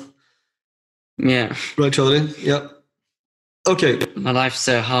month. Yeah. Right, Charlie? Yeah. Okay. My life's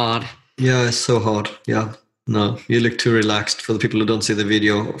so hard. Yeah, it's so hard. Yeah. No, you look too relaxed for the people who don't see the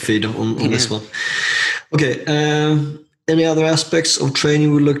video feed on this one. Okay. Any other aspects of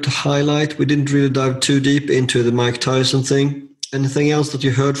training we'd like to highlight? We didn't really dive too deep into the Mike Tyson thing. Anything else that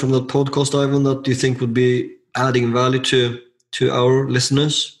you heard from that podcast, Ivan, that you think would be adding value to our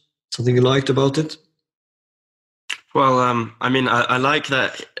listeners? Something you liked about it? Well, I like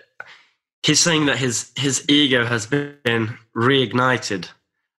that he's saying that his ego has been reignited.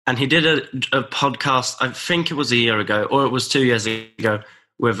 And he did a podcast, I think it was a year ago, or it was 2 years ago,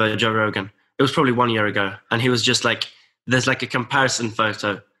 with Joe Rogan. It was probably 1 year ago. And he was just like, there's like a comparison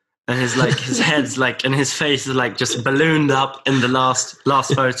photo. And his head's like, and his face is like just ballooned up in the last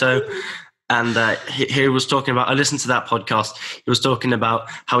photo. And he was talking about, I listened to that podcast. He was talking about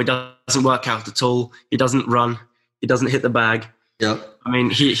how he doesn't work out at all. He doesn't run. He doesn't hit the bag. Yeah. I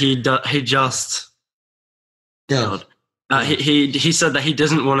mean, he just... Yeah. He said that he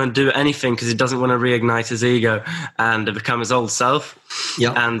doesn't want to do anything because he doesn't want to reignite his ego and become his old self.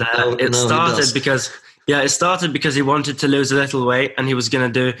 Yeah. And it started because he wanted to lose a little weight and he was going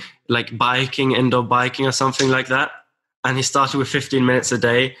to do like indoor biking or something like that. And he started with 15 minutes a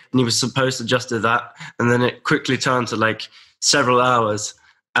day and he was supposed to just do that. And then it quickly turned to like several hours.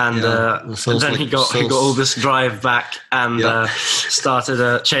 And then he got all this drive back and started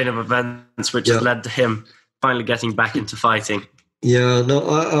a chain of events which has led to him finally getting back into fighting. Yeah, no,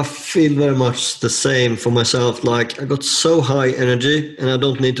 I feel very much the same for myself. Like I got so high energy and I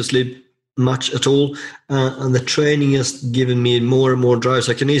don't need to sleep much at all. And the training has given me more and more drive.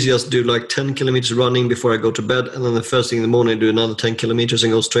 So I can easily just do like 10 kilometers running before I go to bed. And then the first thing in the morning, do another 10 kilometers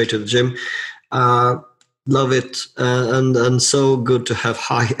and go straight to the gym. Love it. And so good to have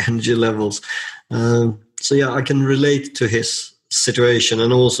high energy levels. So yeah, I can relate to his situation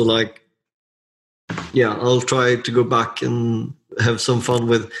and also like, yeah, I'll try to go back and have some fun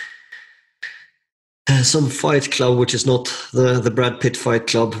with some fight club, which is not the Brad Pitt fight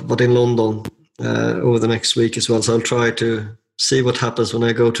club, but in London over the next week as well. So I'll try to see what happens when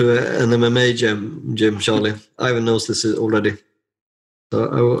I go to an MMA gym, Charlie. Ivan knows this already. So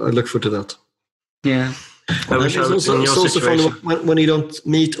I look forward to that. Yeah. It's also fun when you don't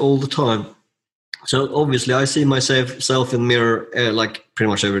meet all the time. So obviously I see myself in the mirror like pretty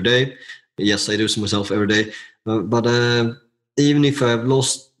much every day. Yes, I do see myself every day. But even if I've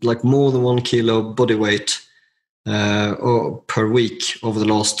lost like more than 1 kilo body weight or per week over the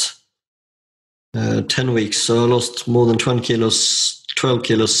last 10 weeks, so I lost more than 12 kilos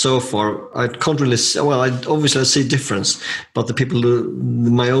so far. I can't really I see difference, but the people,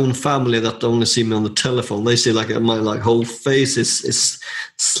 my own family that only see me on the telephone, they see like my whole face is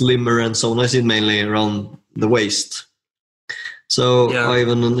slimmer and so on. I see it mainly around the waist. So, yeah.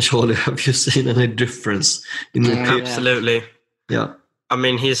 Ivan and Charlie, have you seen any difference in the Absolutely. Yeah. I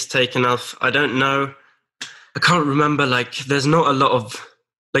mean, he's taken off, I don't know, I can't remember, like, there's not a lot of,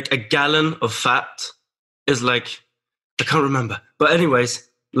 like, a gallon of fat is like, I can't remember. But anyways,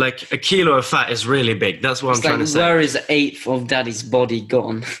 like, a kilo of fat is really big. That's what I'm trying to say. Where is 1/8 of daddy's body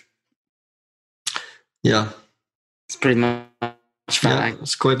gone? Yeah. It's pretty much fat. Yeah,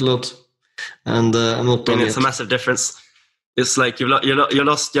 it's quite a lot. And I'm not done yet. It's a massive difference. It's like you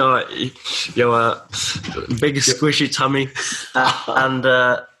lost your big squishy tummy and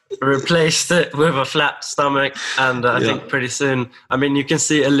replaced it with a flat stomach. And I think pretty soon, I mean, you can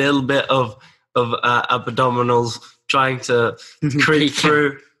see a little bit of abdominals trying to creep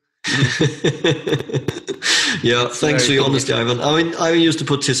through. Yeah, thanks for your honesty, Ivan. I mean, Ivan used to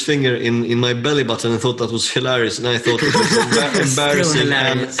put his finger in my belly button and thought that was hilarious, and I thought it was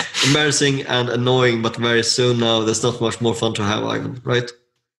embarrassing and annoying, but very soon now there's not much more fun to have, Ivan, right?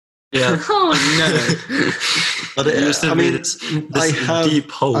 Yeah. Oh no. But I mean,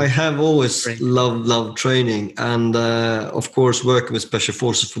 I have always loved training, and of course, working with Special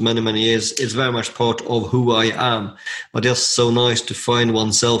Forces for many years is very much part of who I am. But just so nice to find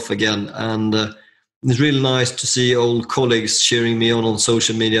oneself again, and it's really nice to see old colleagues cheering me on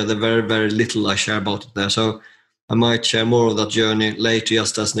social media. The very little I share about it there. So I might share more of that journey later,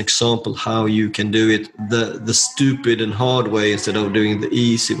 just as an example how you can do it the stupid and hard way instead of doing the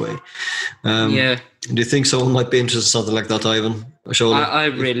easy way. Do you think someone might be interested in something like that, Ivan? I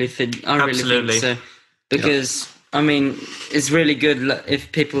really think so. Because I mean, it's really good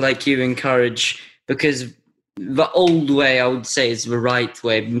if people like you encourage. Because the old way, I would say, is the right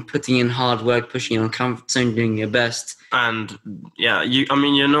way. Putting in hard work, pushing your comfort zone, doing your best. And yeah,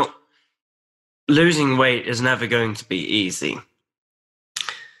 you're not losing weight is never going to be easy.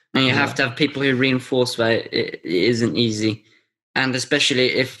 And you have to have people who reinforce that it isn't easy. And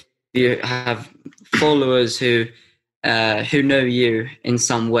especially if you have followers who know you in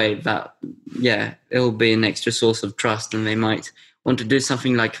some way, that, it'll be an extra source of trust, and they might want to do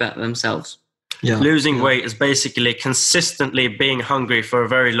something like that themselves. Yeah. Losing weight is basically consistently being hungry for a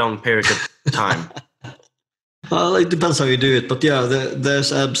very long period of time. Well, it depends how you do it, but yeah,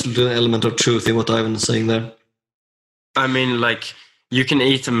 there's absolutely an element of truth in what Ivan is saying there. I mean, like, you can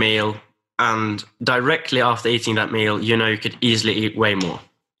eat a meal, and directly after eating that meal, you could easily eat way more.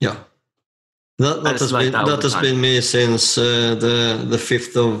 Yeah. That has been me since the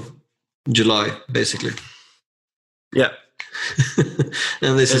 5th of July, basically. Yeah.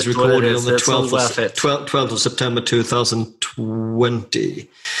 And this is recorded on the 12th of September 2020.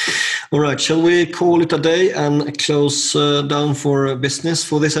 All right, shall we call it a day and close down for business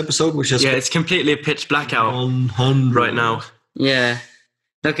for this episode? It's completely a pitch blackout 100 right now. Yeah.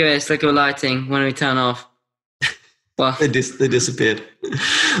 Look at this, look at the lighting when we turn off. Well, they disappeared.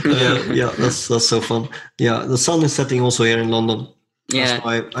 That's so fun. Yeah, the sun is setting also here in London. Yeah. That's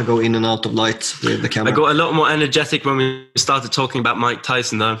why I go in and out of light with the camera. I got a lot more energetic when we started talking about Mike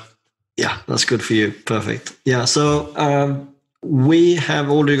Tyson, though. Yeah, that's good for you. Perfect. Yeah, so we have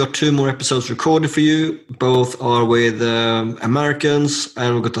already got 2 more episodes recorded for you. Both are with Americans,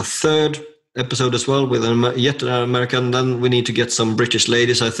 and we've got a 3rd episode as well with yet another American. Then we need to get some British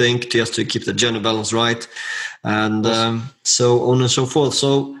ladies, I think, just to keep the gender balance right, and so on and so forth.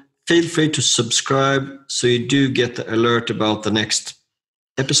 So feel free to subscribe so you do get the alert about the next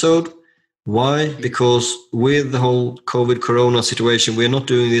episode. Why? Because with the whole COVID corona situation, we're not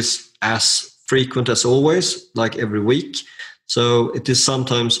doing this as frequent as always, like every week. So it is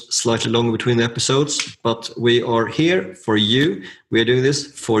sometimes slightly longer between the episodes, but we are here for you. We are doing this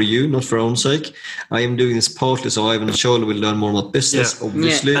for you, not for our own sake. I am doing this partly so Ivan and Charlie will learn more about business,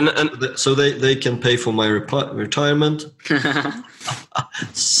 obviously. And so they can pay for my retirement.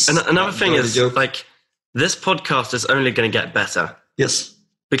 And another thing is, like, this podcast is only going to get better. Yes.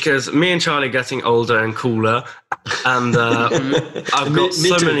 Because me and Charlie are getting older and cooler, and I've got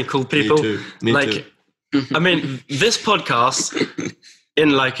so many cool people. Me too. I mean, this podcast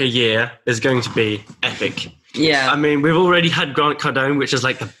in like a year is going to be epic. Yeah. I mean, we've already had Grant Cardone, which is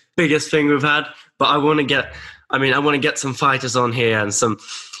like the biggest thing we've had. But I want to get some fighters on here and some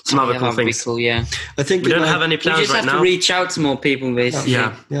other cool things. Cool, yeah. I think we don't have any plans right now. We just have to reach out to more people, basically.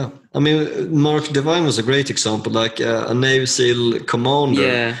 Yeah. I mean, Mark Devine was a great example, like a Navy SEAL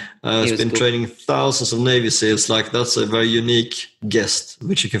commander has been training thousands of Navy SEALs. Like, that's a very unique guest,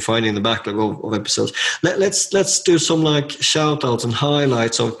 which you can find in the backlog of episodes. Let's do some like shout outs and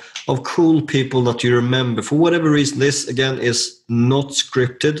highlights of cool people that you remember. For whatever reason, this again is not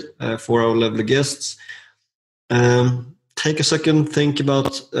scripted for our lovely guests. Take a second, think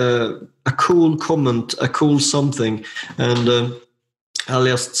about a cool comment, a cool something. And I'll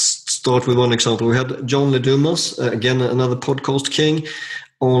just start with one example. We had John Ledumas, again, another podcast king,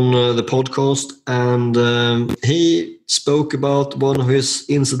 on the podcast. And he spoke about one of his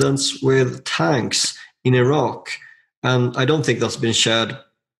incidents with tanks in Iraq. And I don't think that's been shared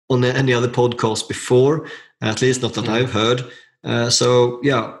on any other podcast before, at least not that I've heard. So,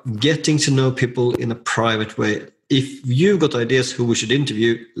 getting to know people in a private way. If you've got ideas who we should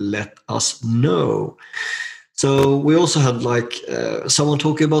interview, let us know. So we also had like someone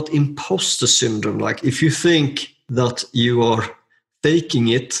talking about imposter syndrome. Like, if you think that you are faking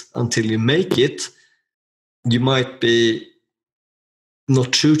it until you make it, you might be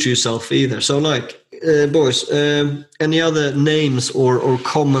not true to yourself either. So like, boys, any other names or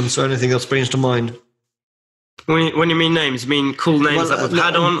comments or anything that springs to mind? When you mean names, you mean cool names that we've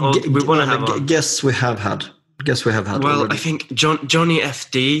had on, or we want to have on? Guess we have had. Well, already. I think Johnny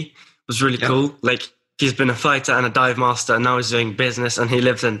FD was really cool. Like, he's been a fighter and a dive master, and now he's doing business, and he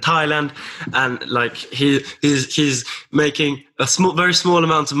lives in Thailand, and like he's making a very small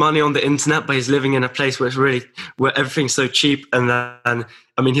amount of money on the internet, but he's living in a place where everything's so cheap, and then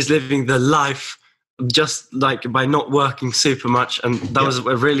he's living the life just like by not working super much, and that was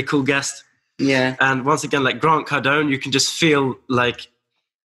a really cool guest. Yeah. And once again, like Grant Cardone, you can just feel like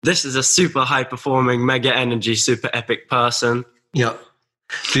this is a super high performing, mega energy, super epic person. Yeah.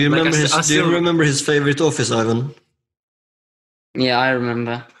 Do you remember his favorite office, Ivan? Yeah, I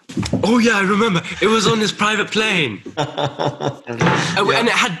remember. Oh yeah, I remember. It was on his private plane. And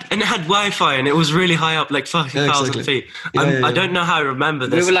it had Wi-Fi, and it was really high up, like 30,000 feet. I don't know how I remember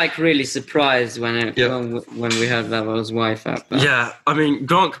this. We were like really surprised when we heard that was Wi-Fi. But... Yeah, I mean,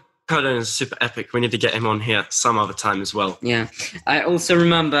 Grant Cardone is super epic. We need to get him on here some other time as well. Yeah, I also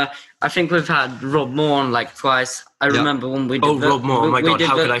remember. I think we've had Rob Moore on like twice. I remember when we did. Rob Moore! Oh my God,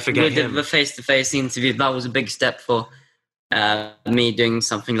 how could I forget him? We did the face-to-face interview. That was a big step for me doing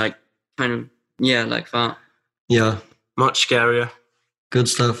something like like that. Yeah, much scarier. Good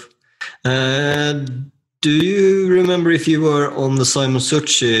stuff. Do you remember if you were on the Simon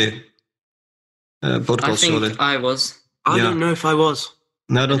Succi podcast? I think I was. I don't know if I was.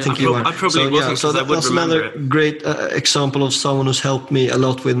 No, I don't think you were. I probably wasn't. So that's another great example of someone who's helped me a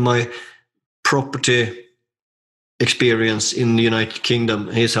lot with my property experience in the United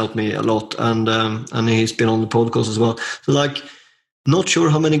Kingdom. He's helped me a lot, and he's been on the podcast as well. So, like, not sure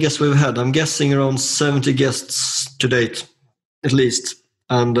how many guests we've had. I'm guessing around 70 guests to date, at least.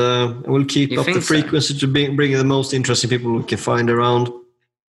 And we'll keep up the frequency to bring the most interesting people we can find around.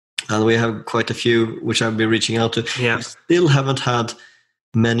 And we have quite a few which I've been reaching out to. Yeah. We still haven't had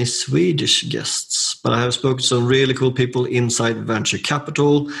many Swedish guests, but I have spoken to some really cool people inside venture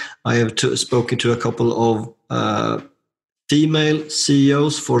capital. I have spoken to a couple of female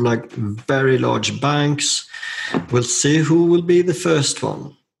CEOs for like very large banks. We'll see who will be the first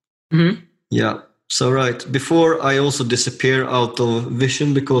one. Mm-hmm. Yeah. So right, before I also disappear out of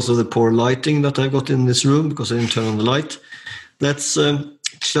vision because of the poor lighting that I got in this room because I didn't turn on the light, let's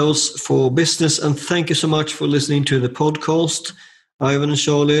close for business. And thank you so much for listening to the podcast. Ivan and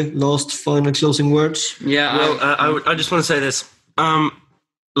Charlie, last final closing words? Yeah. Well, I just want to say this.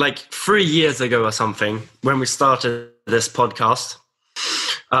 Like 3 years ago or something, when we started this podcast,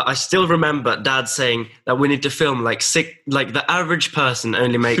 I still remember Dad saying that we need to film like the average person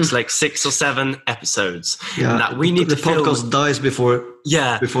only makes like 6 or 7 episodes. Yeah. That we need the to film. podcast dies before.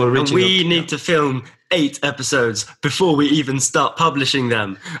 Yeah. Before reaching. And we need to film 8 episodes before we even start publishing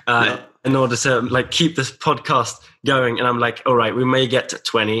them. In order to like keep this podcast going. And I'm like, all right, we may get to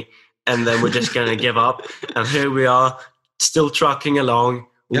 20 and then we're just going to give up. And here we are still trucking along.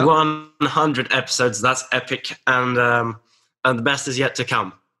 Yep. 100 episodes. That's epic. And the best is yet to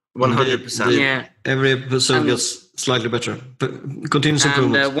come. 100%. Yeah. Every episode gets slightly better. Continuous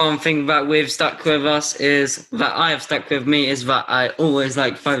improvement. And one thing that we've stuck with us is that I have stuck with me is that I always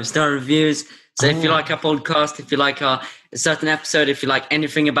like 5-star reviews. So if you like our podcast, if you like a certain episode, if you like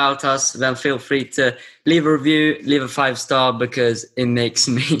anything about us, then feel free to leave a review, leave a 5-star because it makes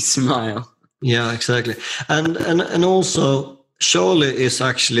me smile. Yeah, exactly. And also, Charlie is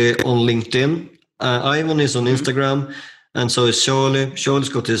actually on LinkedIn. Ivan is on Instagram. And so is Charlie. Charlie's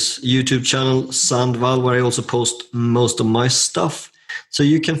got his YouTube channel, Sandval, where I also post most of my stuff. So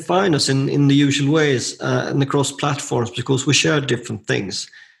you can find us in the usual ways and across platforms because we share different things.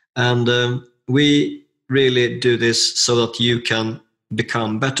 And we really do this so that you can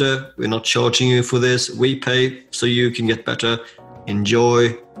become better. We're not charging you for this. We pay so you can get better.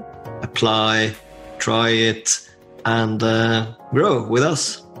 Enjoy, apply, try it, and grow with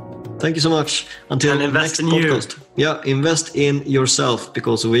us. Thank you so much. Until the next podcast. Yeah, invest in yourself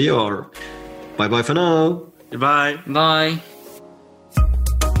because we are. Bye-bye for now. Goodbye. Bye.